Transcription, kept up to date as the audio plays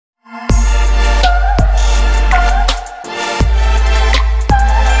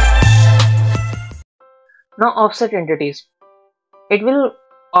Now offset entities. It will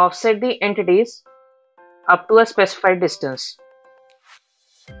offset the entities up to a specified distance.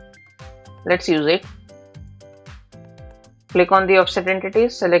 Let's use it. Click on the offset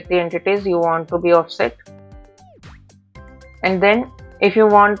entities, select the entities you want to be offset, and then if you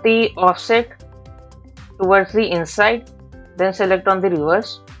want the offset towards the inside, then select on the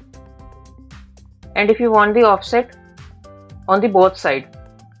reverse, and if you want the offset on the both side,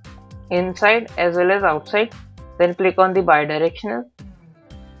 inside as well as outside, then click on the bidirectional.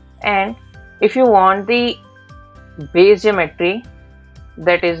 And if you want the base geometry,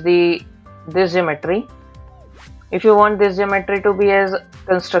 that is this geometry, if you want this geometry to be as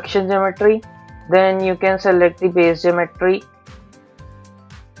construction geometry, then you can select the base geometry.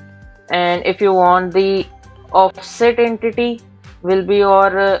 And if you want the offset entity will be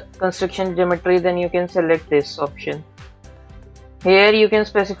your construction geometry, then you can select this option. Here you can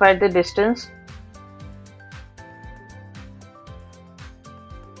specify the distance.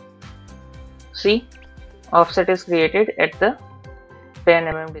 See, offset is created at the 10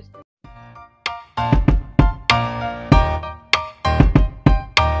 mm distance.